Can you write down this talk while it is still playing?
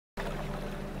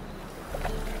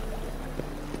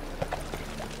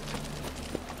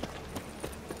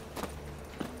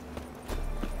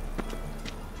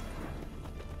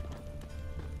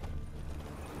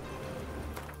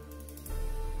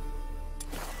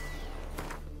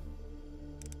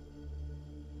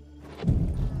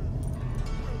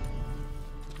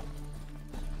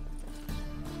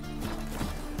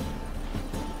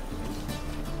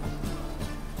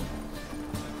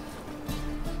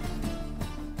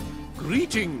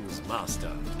Greetings,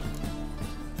 Master.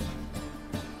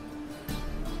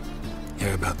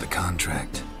 Hear about the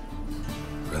contract?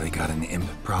 Really got an imp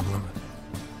problem?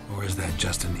 Or is that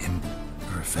just an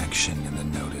imperfection in the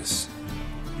notice?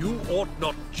 You ought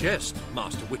not jest,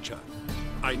 Master Witcher.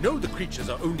 I know the creatures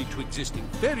are only to exist in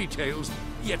fairy tales,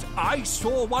 yet I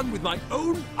saw one with my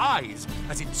own eyes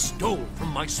as it stole from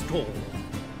my stall.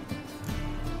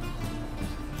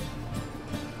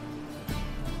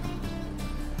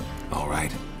 All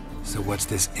right, so what's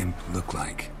this imp look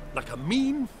like? Like a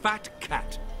mean, fat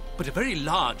cat, but a very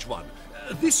large one.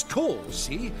 This tall,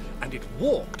 see? And it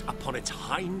walked upon its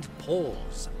hind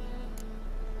paws.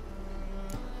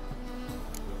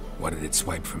 What did it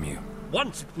swipe from you?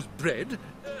 Once it was bread,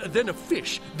 then a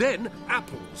fish, then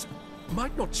apples.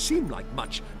 Might not seem like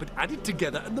much, but added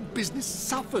together and the business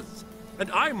suffers. And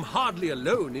I'm hardly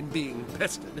alone in being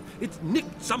pestered. It's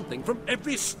nicked something from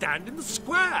every stand in the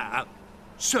square.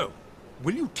 So,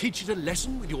 will you teach it a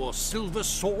lesson with your silver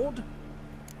sword?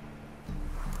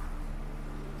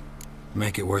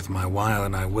 Make it worth my while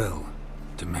and I will.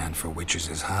 Demand for witches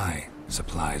is high,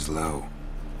 supplies low.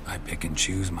 I pick and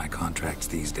choose my contracts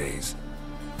these days.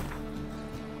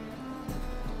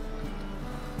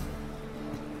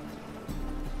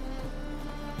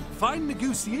 Fine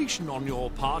negotiation on your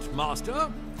part,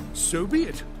 Master. So be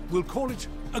it. We'll call it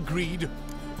agreed.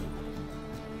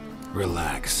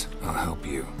 Relax, I'll help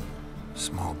you.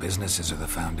 Small businesses are the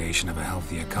foundation of a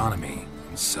healthy economy,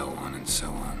 and so on and so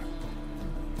on.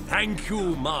 Thank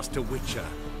you, Master Witcher.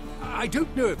 I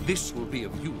don't know if this will be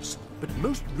of use, but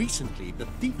most recently the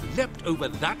thief leapt over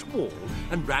that wall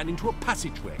and ran into a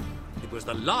passageway. It was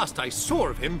the last I saw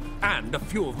of him and a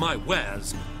few of my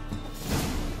wares.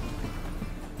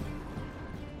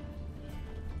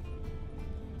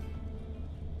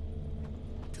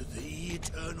 To the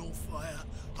eternal fire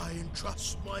I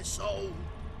entrust my soul.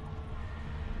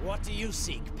 What do you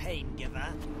seek, pain giver?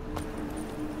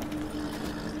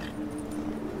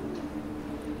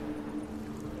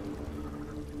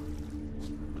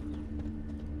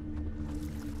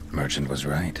 Merchant was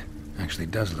right. Actually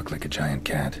does look like a giant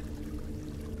cat.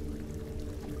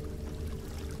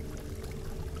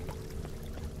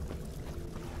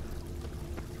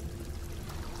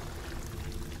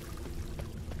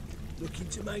 Looking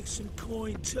to make some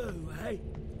coin too, eh?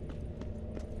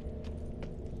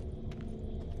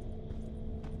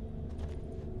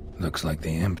 Looks like the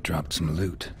imp dropped some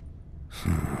loot.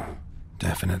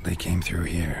 Definitely came through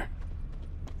here.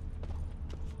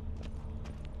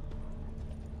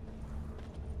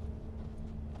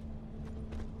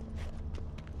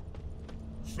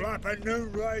 Slap a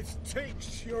noon-raised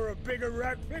tinks, you're a bigger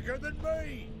rat picker than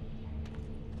me!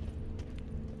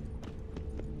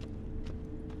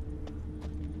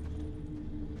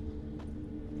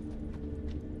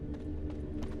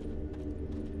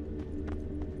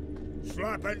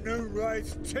 Slap a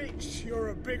noon-raised tinks, you're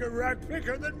a bigger rat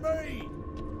picker than me!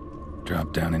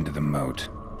 Drop down into the moat.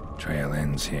 Trail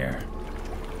ends here.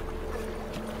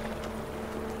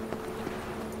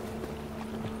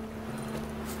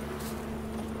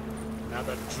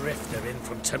 Another drifter in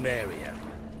from Temeria.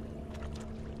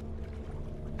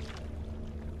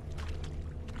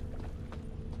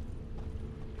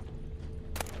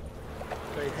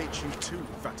 They hate you too,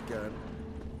 fat gurn.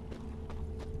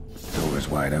 Door's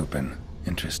wide open.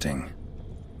 Interesting.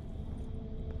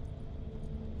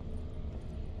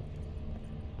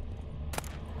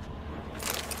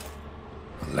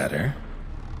 A letter?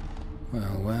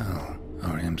 Well, well.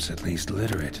 Our imp's at least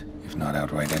literate, if not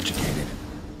outright educated.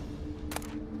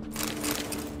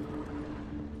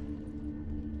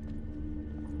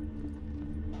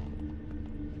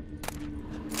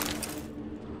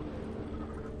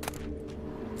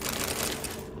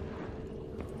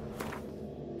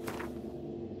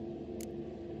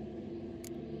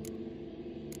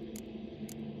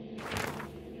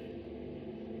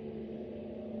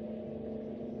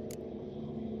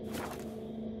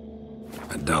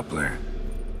 A Doppler.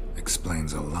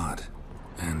 Explains a lot,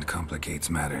 and complicates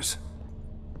matters.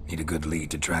 Need a good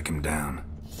lead to track him down.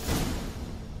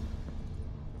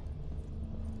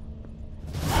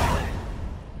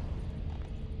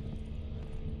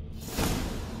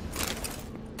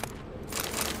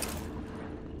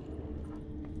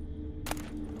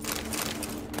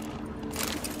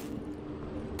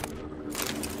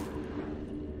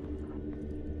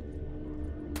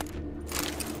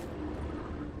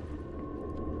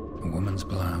 A woman's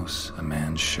blouse, a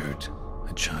man's shirt,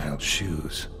 a child's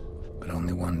shoes, but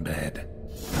only one bed.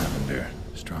 Lavender,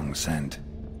 strong scent,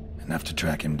 enough to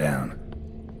track him down.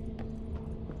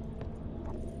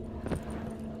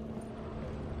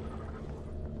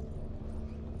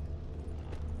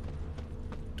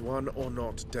 Dwan or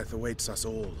not, death awaits us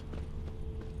all.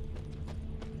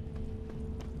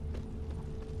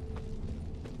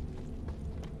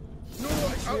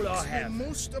 All I have.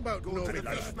 Most about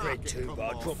I've bred too,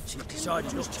 but I dropped it.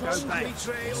 Decided not to go back. Nice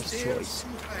choice.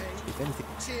 If anything.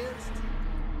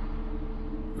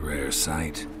 Rare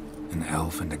sight. An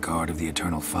elf and a guard of the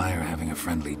Eternal Fire having a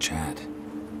friendly chat.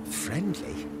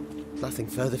 Friendly? Nothing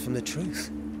further from the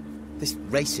truth. This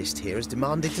racist here has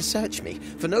demanded to search me,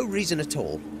 for no reason at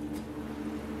all.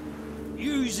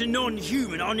 You's a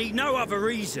non-human, I need no other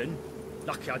reason.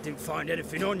 Lucky I didn't find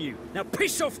anything on you. Now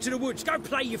piss off to the woods, go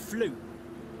play your flute.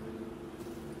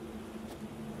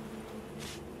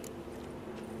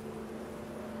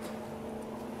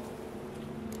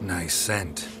 Nice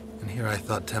scent. And here I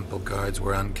thought temple guards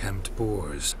were unkempt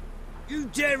boors. You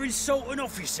dare insult an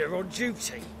officer on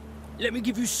duty? Let me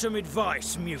give you some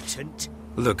advice, mutant.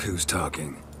 Look who's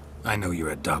talking. I know you're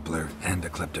a Doppler and a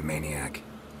kleptomaniac.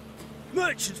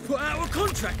 Merchants put out a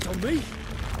contract on me.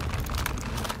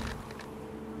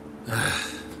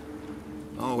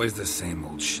 Always the same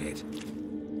old shit.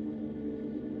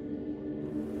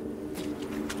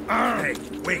 Hey,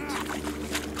 wait.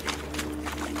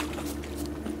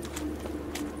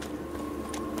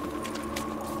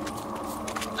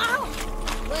 Ow!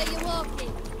 Where you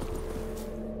walking?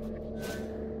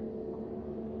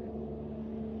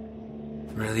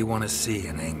 Really want to see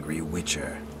an angry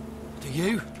witcher. Do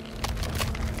you?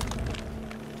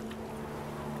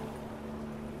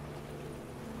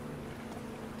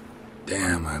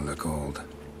 Damn, I look old.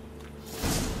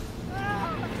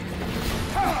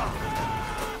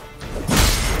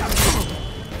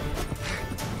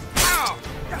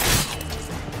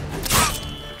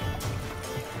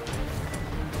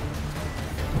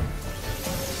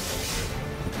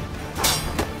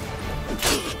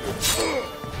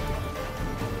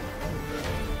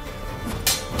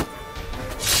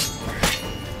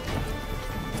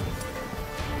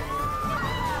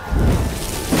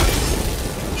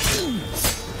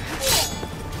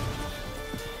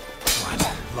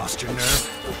 Lost your nerve?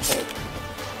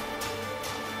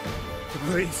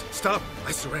 Please, stop.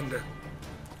 I surrender.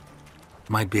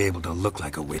 Might be able to look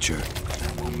like a witcher, but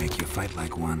that won't make you fight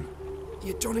like one.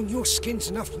 You're donning your skins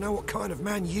enough to know what kind of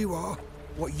man you are,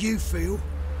 what you feel.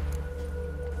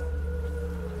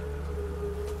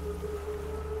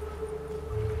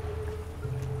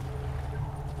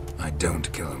 I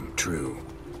don't kill him, true.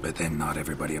 But then not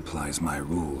everybody applies my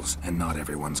rules, and not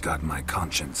everyone's got my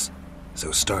conscience.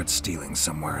 So start stealing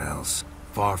somewhere else.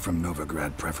 Far from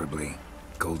Novigrad, preferably.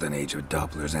 Golden age of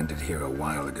Dopplers ended here a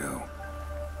while ago.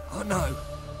 I know,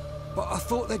 but I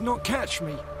thought they'd not catch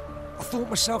me. I thought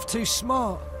myself too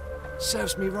smart.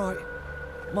 Serves me right.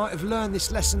 Might have learned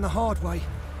this lesson the hard way.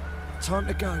 Time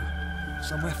to go.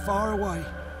 Somewhere far away.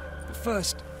 But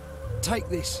first, take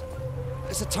this.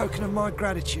 As a token of my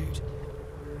gratitude.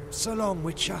 So long,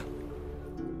 Witcher.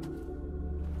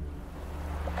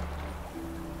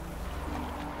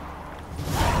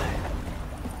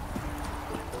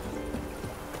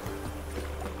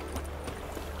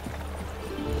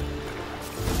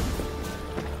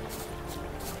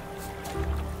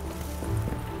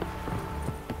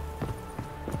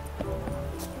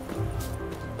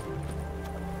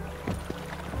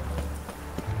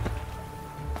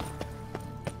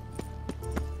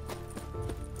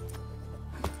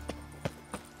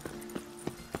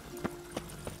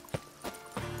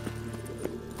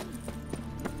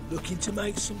 Looking to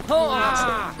make some The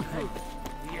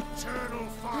eternal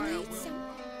fire will...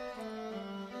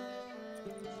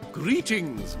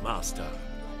 Greetings, Master.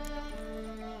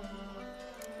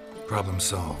 Problem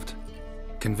solved.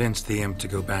 Convinced the imp to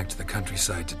go back to the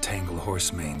countryside to tangle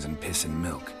horse manes and piss in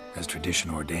milk, as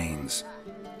tradition ordains.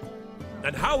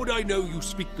 And how would I know you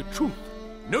speak the truth?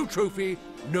 No trophy,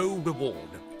 no reward.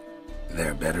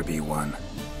 There better be one.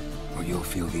 Or you'll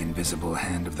feel the invisible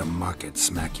hand of the market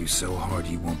smack you so hard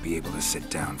you won't be able to sit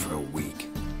down for a week.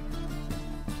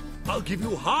 I'll give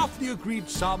you half the agreed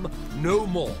sum, no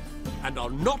more. And I'll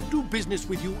not do business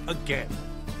with you again.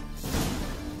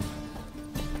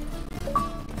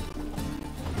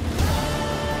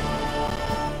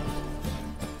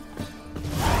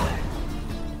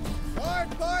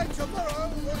 Buy tomorrow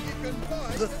what you can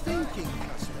buy. The thinking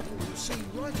customer will see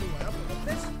right away up the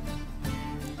best.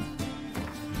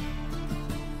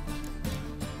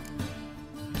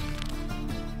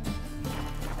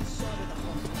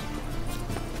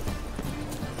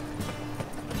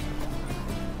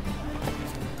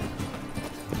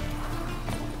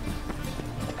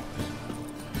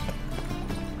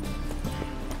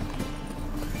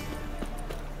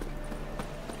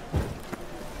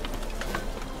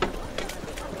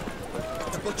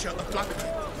 The butcher of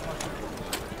Blackman.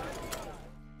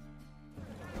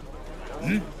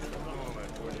 I'm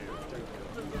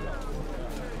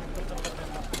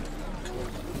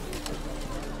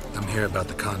here about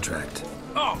the contract.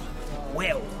 Oh,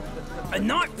 well, a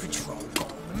night patrol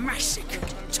got massacred.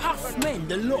 Tough men,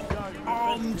 the lot,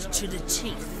 armed to the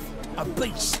teeth. A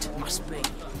beast, must be.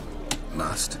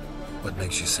 Must? What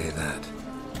makes you say that?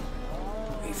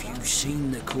 If you've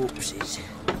seen the corpses.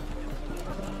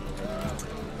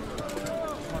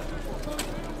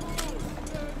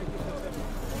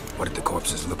 What did the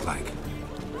corpses look like?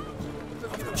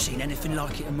 I've not seen anything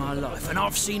like it in my life, and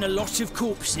I've seen a lot of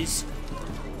corpses.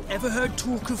 Ever heard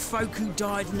talk of folk who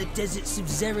died in the deserts of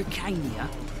Zerrikania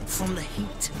from the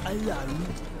heat alone?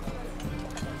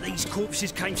 These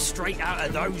corpses came straight out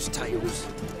of those tales.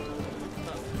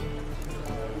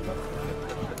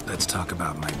 Let's talk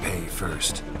about my pay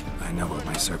first. I know what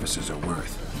my services are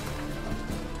worth.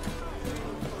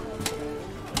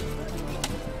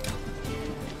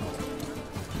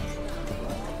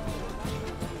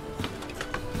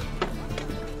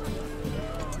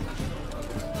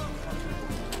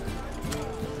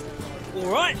 All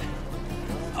right.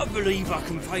 I believe I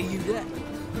can pay you that.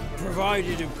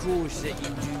 Provided, of course, that you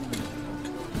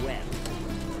do well.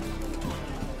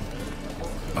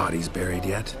 Bodies buried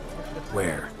yet?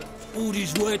 Where?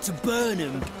 Orders were to burn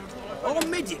them. Our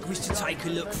medic was to take a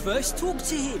look first. Talk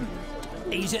to him.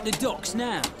 He's at the docks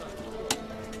now.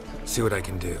 See what I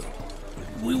can do.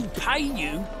 We'll pay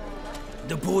you.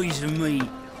 The boys and me,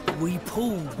 we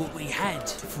pulled what we had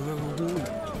for a reward.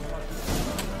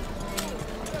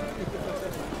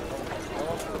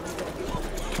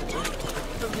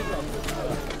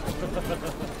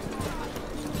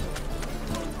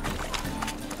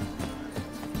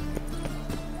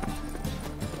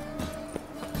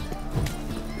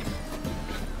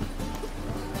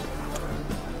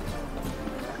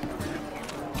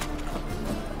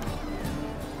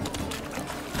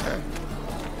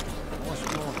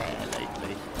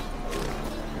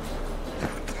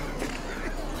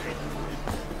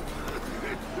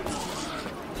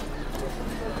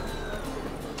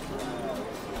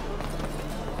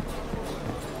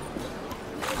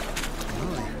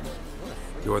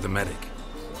 You're the medic.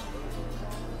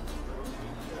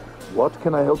 What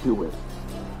can I help you with?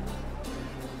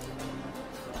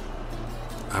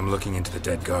 I'm looking into the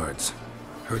dead guards.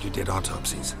 Heard you did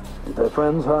autopsies. Did their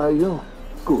friends hire you?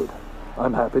 Good.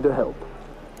 I'm happy to help.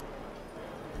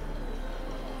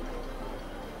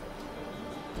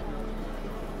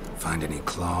 Find any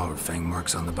claw or fang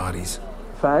marks on the bodies?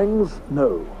 Fangs?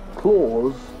 No.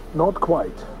 Claws? Not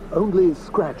quite. Only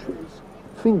scratches.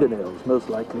 Fingernails, most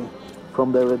likely.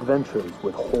 From their adventures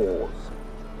with whores.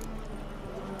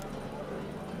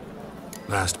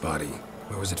 Last body.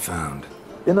 Where was it found?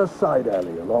 In a side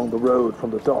alley along the road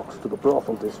from the docks to the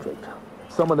brothel district.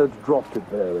 Someone had dropped it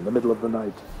there in the middle of the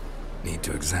night. Need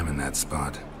to examine that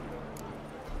spot.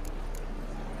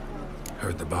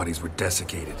 Heard the bodies were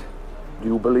desiccated. Do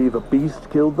you believe a beast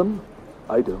killed them?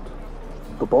 I don't.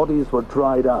 The bodies were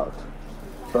dried out.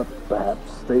 But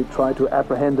perhaps they tried to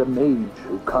apprehend a mage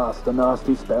who cast a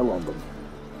nasty spell on them.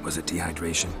 Was it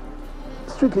dehydration?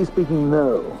 Strictly speaking,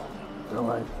 no.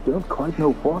 Though I don't quite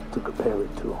know what to compare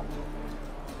it to.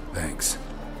 Thanks.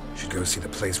 Should go see the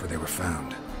place where they were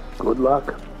found. Good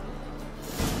luck.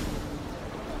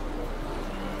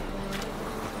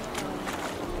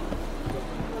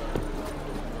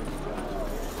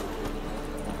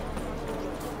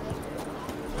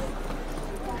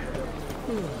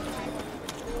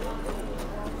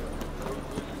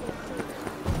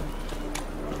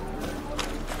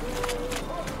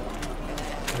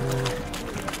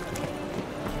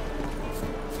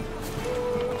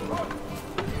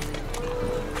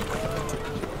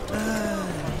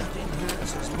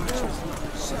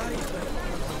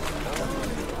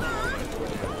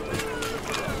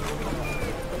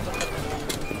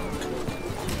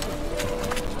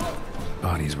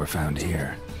 Bodies were found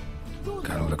here.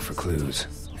 Gotta look for clues.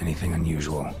 Anything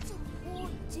unusual.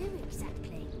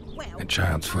 A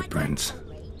child's footprints.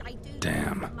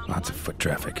 Damn, lots of foot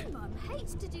traffic.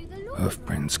 Hoof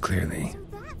prints, clearly.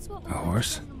 A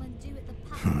horse?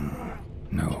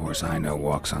 No horse I know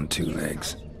walks on two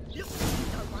legs.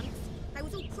 They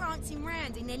was all prancing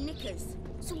round in their knickers.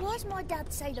 So why's my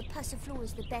dad say the Passiflora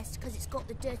is the best because it's got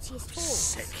the dirtiest horse?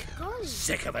 Sick. Golly.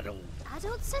 Sick of it all.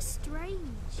 Adults are strange.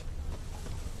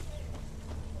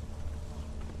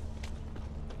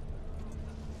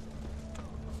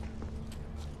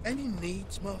 Any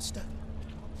needs, Master?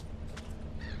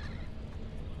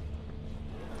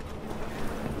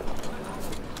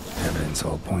 Evidence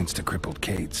all points to crippled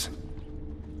Kate's.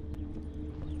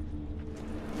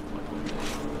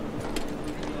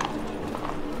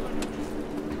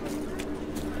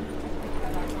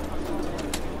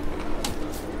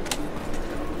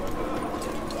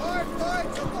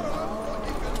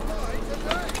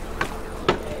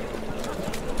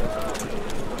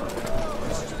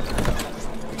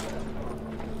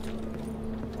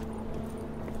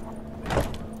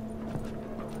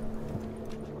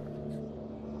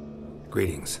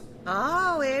 Greetings.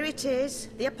 Oh, here it is.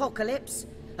 The apocalypse.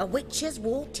 A witch has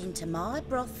walked into my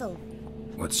brothel.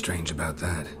 What's strange about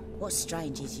that? What's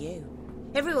strange is you.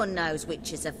 Everyone knows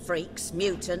witches are freaks,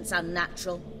 mutants,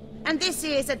 unnatural. And this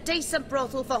here's a decent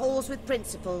brothel for whores with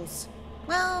principles.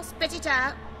 Well, spit it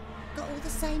out. Got all the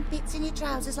same bits in your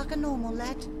trousers like a normal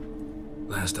lad.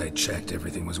 Last I checked,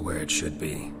 everything was where it should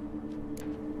be.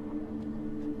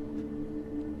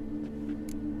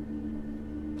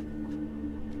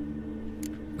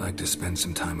 Like to spend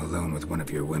some time alone with one of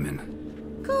your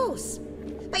women. Of course.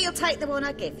 But you'll take the one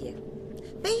I give you.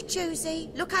 Be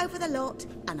choosy, look over the lot,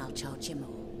 and I'll charge you more.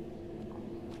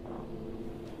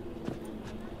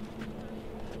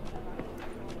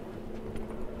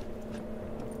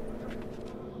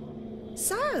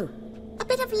 So, a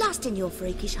bit of lust in your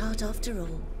freakish heart after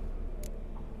all.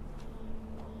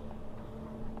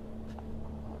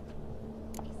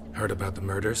 Heard about the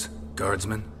murders?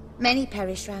 Guardsmen? Many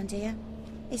perish round here.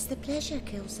 It's the pleasure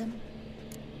kills them.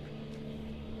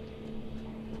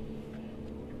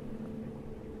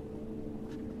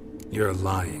 You're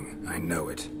lying, I know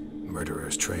it.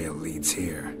 Murderer's trail leads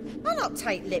here. I'll not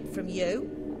take lip from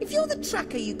you. If you're the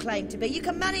tracker you claim to be, you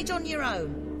can manage on your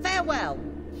own. Farewell.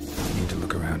 Need to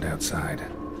look around outside.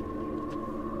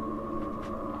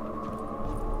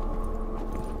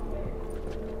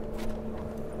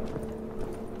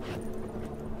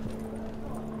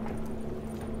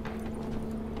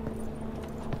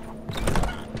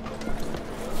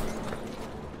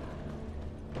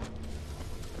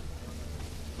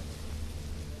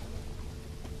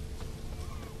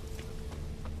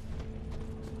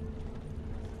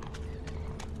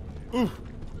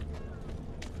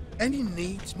 Any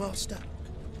needs, Master?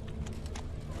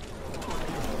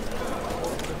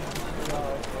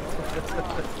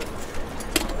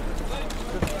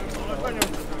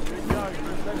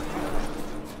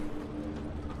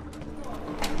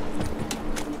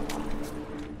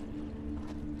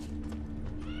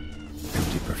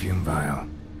 Empty perfume vial.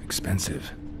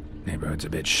 Expensive. Neighborhood's a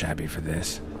bit shabby for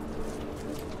this.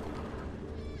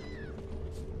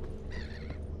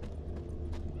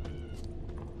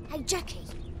 Hey, Jackie,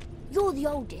 you're the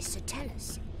oldest, so tell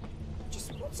us.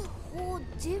 Just what's a whore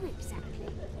do exactly?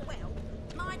 Well,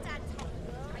 my dad told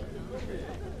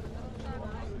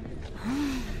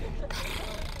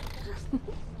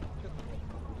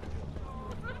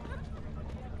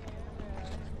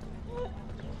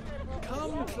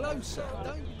Come closer,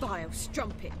 don't... Vile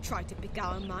strumpet tried to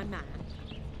beguile my man.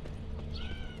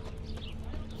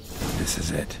 This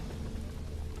is it.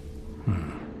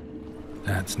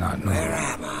 That's not normal. Where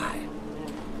am I?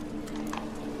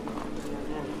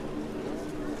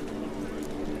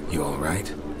 You all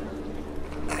right?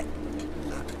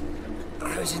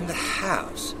 I was in the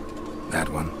house. That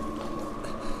one?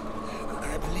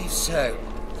 I believe so.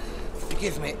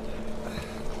 Forgive me.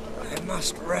 I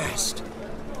must rest.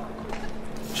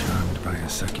 Charmed by a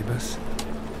succubus?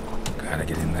 Gotta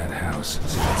get in that house,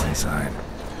 see what's inside.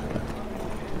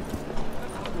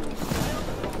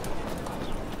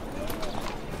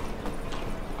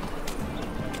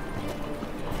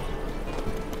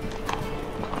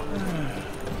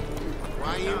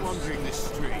 Why are you wandering the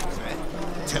streets, eh?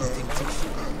 Tempting to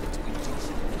shoot.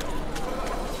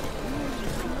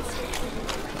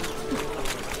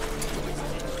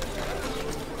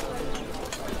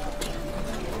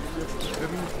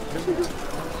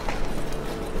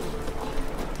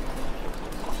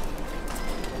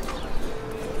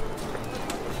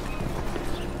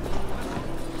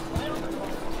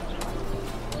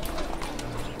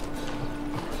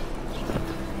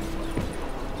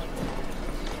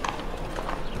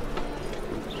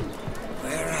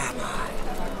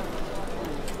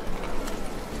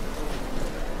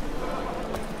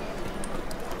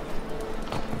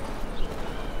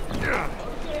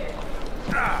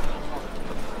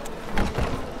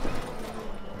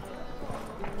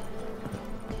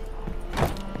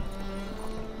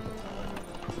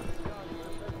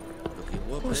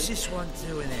 What's this one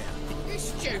doing here? You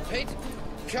stupid!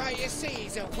 Can't you see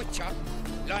he's a witcher?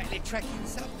 Likely tracking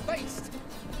some beast.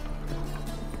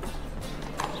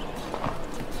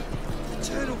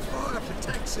 Eternal fire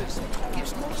protects us.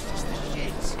 Gives monsters the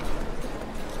shits.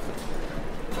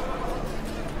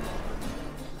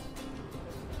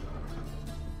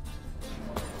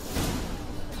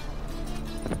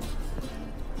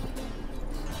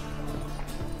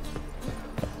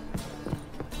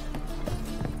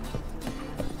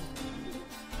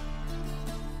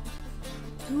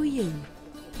 Who are you?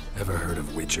 Ever heard of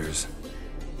witchers?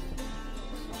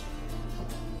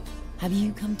 Have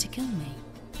you come to kill me?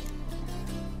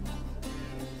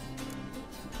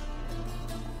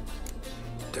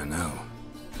 Dunno.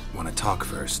 Want to talk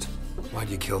first? Why'd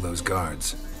you kill those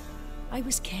guards? I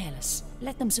was careless.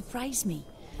 Let them surprise me.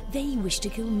 They wished to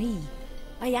kill me.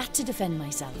 I had to defend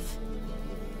myself.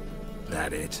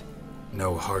 That it?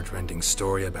 No heart-rending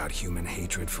story about human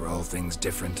hatred for all things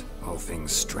different, all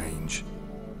things strange?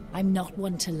 I'm not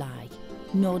one to lie,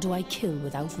 nor do I kill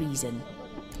without reason.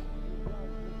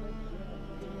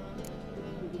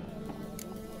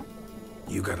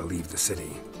 You gotta leave the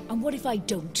city. And what if I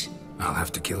don't? I'll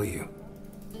have to kill you.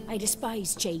 I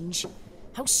despise change.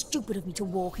 How stupid of me to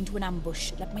walk into an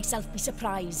ambush, let myself be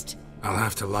surprised. I'll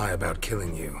have to lie about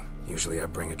killing you. Usually I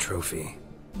bring a trophy.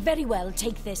 Very well,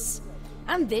 take this.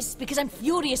 And this, because I'm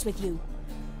furious with you.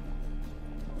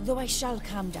 Though I shall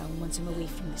calm down once I'm away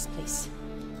from this place.